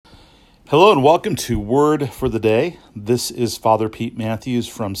Hello and welcome to Word for the Day. This is Father Pete Matthews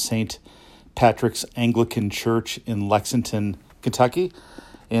from St. Patrick's Anglican Church in Lexington, Kentucky.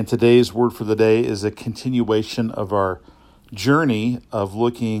 And today's Word for the Day is a continuation of our journey of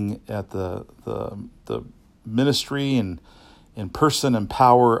looking at the ministry and person and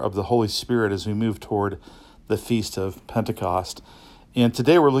power of the Holy Spirit as we move toward the Feast of Pentecost. And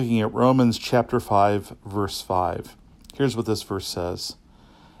today we're looking at Romans chapter 5, verse 5. Here's what this verse says.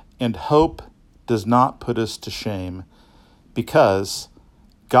 And hope does not put us to shame, because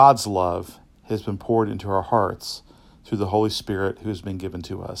God's love has been poured into our hearts through the Holy Spirit who has been given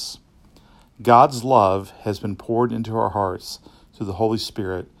to us. God's love has been poured into our hearts through the Holy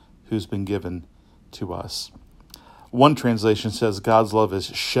Spirit who has been given to us. One translation says God's love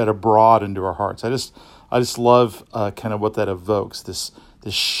is shed abroad into our hearts. I just love kind of what that evokes, this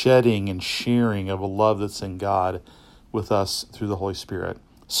shedding and sharing of a love that's in God with us through the Holy Spirit.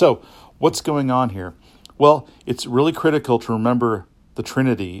 So, what's going on here? Well, it's really critical to remember the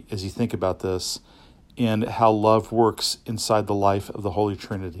Trinity as you think about this and how love works inside the life of the Holy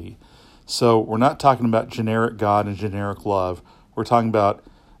Trinity. So, we're not talking about generic God and generic love. We're talking about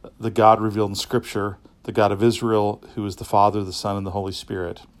the God revealed in Scripture, the God of Israel, who is the Father, the Son, and the Holy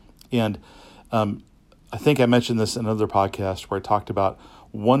Spirit. And I think I mentioned this in another podcast where I talked about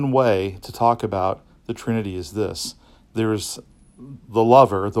one way to talk about the Trinity is this. There's the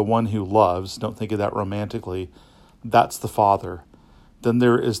lover, the one who loves, don't think of that romantically, that's the Father. Then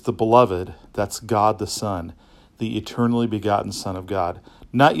there is the beloved, that's God the Son, the eternally begotten Son of God.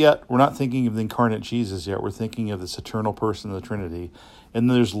 Not yet, we're not thinking of the incarnate Jesus yet, we're thinking of this eternal person of the Trinity. And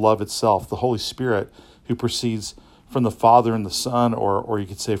then there's love itself, the Holy Spirit, who proceeds from the Father and the Son, or you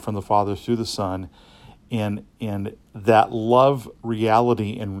could say from the Father through the Son. And that love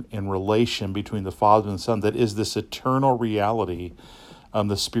reality and relation between the Father and the Son, that is this eternal reality,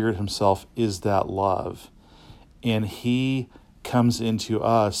 the Spirit himself is that love. And he comes into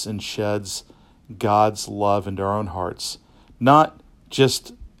us and sheds God's love into our own hearts. Not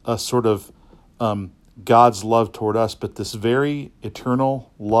just a sort of God's love toward us, but this very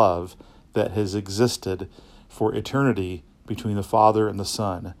eternal love that has existed for eternity between the Father and the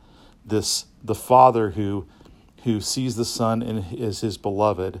Son. The Father who sees the Son and is his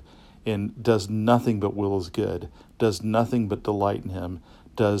beloved and does nothing but will his good, does nothing but delight in him,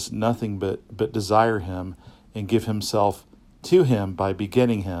 does nothing but desire him and give himself to him by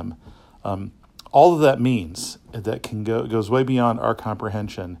begetting him. All of that means that goes way beyond our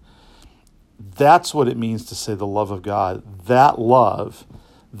comprehension. That's what it means to say the love of God. That love,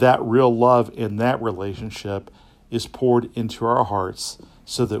 that real love in that relationship is poured into our hearts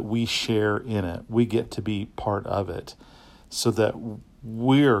so that we share in it. We get to be part of it so that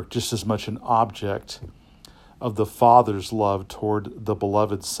we're just as much an object of the Father's love toward the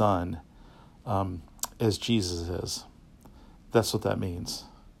beloved Son as Jesus is. That's what that means.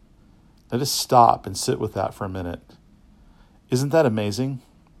 Now just stop and sit with that for a minute. Isn't that amazing?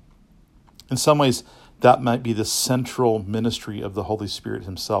 In some ways, that might be the central ministry of the Holy Spirit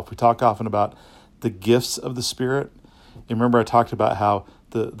himself. We talk often about the gifts of the Spirit. And remember I talked about how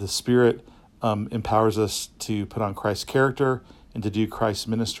the Spirit empowers us to put on Christ's character and to do Christ's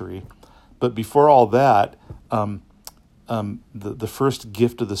ministry. But before all that, the first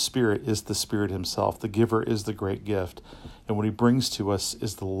gift of the Spirit is the Spirit himself. The giver is the great gift. And what he brings to us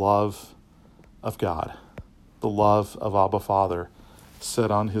is the love of God, the love of Abba Father,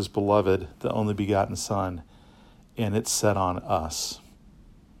 set on his beloved, the only begotten Son, and it's set on us.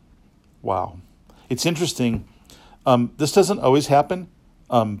 Wow. It's interesting. This doesn't always happen,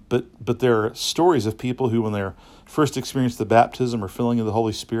 but there are stories of people who, when they're first experienced the baptism or filling of the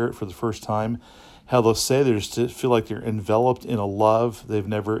Holy Spirit for the first time, how they'll say they just feel like they're enveloped in a love they've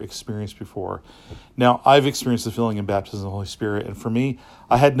never experienced before. Now, I've experienced the filling and baptism of the Holy Spirit, and for me,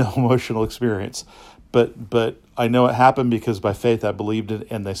 I had no emotional experience. But I know it happened because by faith I believed it,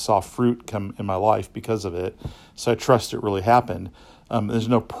 and they saw fruit come in my life because of it. So I trust it really happened. There's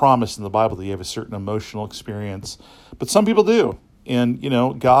no promise in the Bible that you have a certain emotional experience, but some people do. And,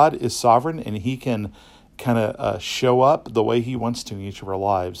 God is sovereign, and he can kind of show up the way he wants to in each of our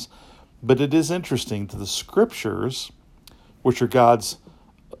lives. But it is interesting to the Scriptures, which are God's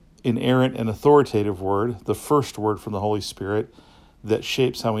inerrant and authoritative word, the first word from the Holy Spirit that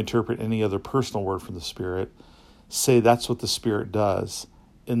shapes how we interpret any other personal word from the Spirit, say that's what the Spirit does.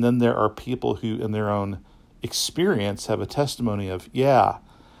 And then there are people who, in their own experience, have a testimony of, yeah,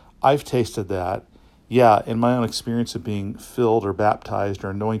 I've tasted that. Yeah, in my own experience of being filled or baptized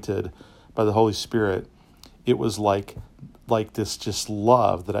or anointed by the Holy Spirit, it was like this just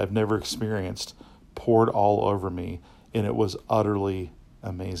love that I've never experienced poured all over me, and it was utterly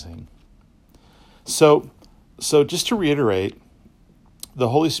amazing. So just to reiterate, the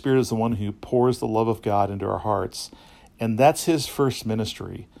Holy Spirit is the one who pours the love of God into our hearts, and that's his first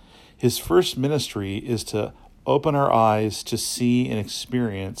ministry. His first ministry is to open our eyes to see and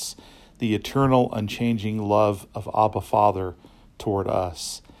experience the eternal, unchanging love of Abba Father toward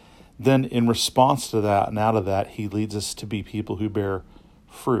us. Then in response to that and out of that, he leads us to be people who bear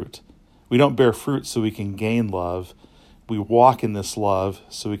fruit. We don't bear fruit so we can gain love. We walk in this love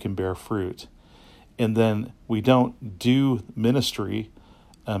so we can bear fruit. And then we don't do ministry,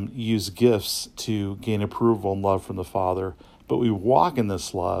 use gifts to gain approval and love from the Father, but we walk in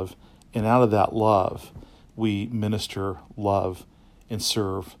this love, and out of that love, we minister love and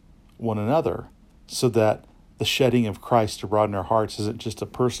serve one another, so that the shedding of Christ abroad in our hearts isn't just a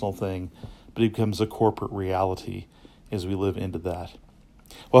personal thing, but it becomes a corporate reality as we live into that.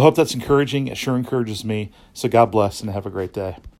 Well, I hope that's encouraging. It sure encourages me. So God bless and have a great day.